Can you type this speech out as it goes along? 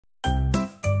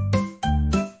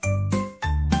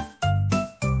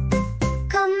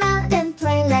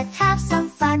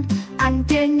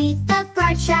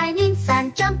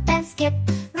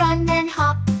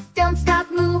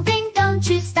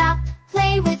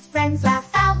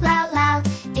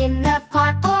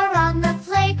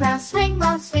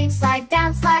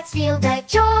hearts feel the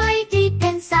joy deep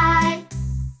inside.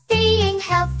 Being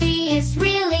healthy is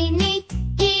really neat.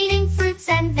 Eating fruits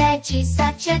and veggies,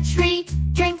 such a treat.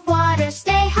 Drink water,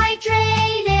 stay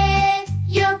hydrated.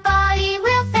 Your body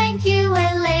will thank you,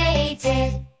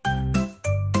 elated.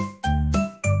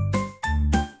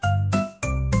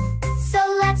 So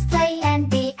let's play and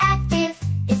be active.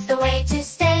 It's the way to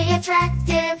stay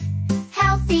attractive.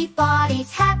 Healthy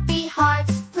bodies, happy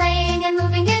hearts. Playing and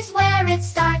moving is where it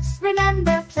starts.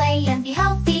 Remember, play and be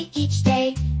healthy each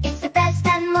day. It's the best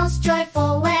and most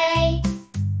joyful way.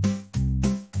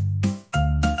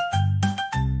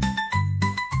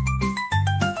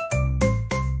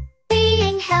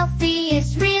 Being healthy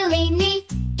is really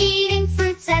neat. Eating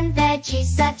fruits and veggies,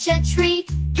 such a treat.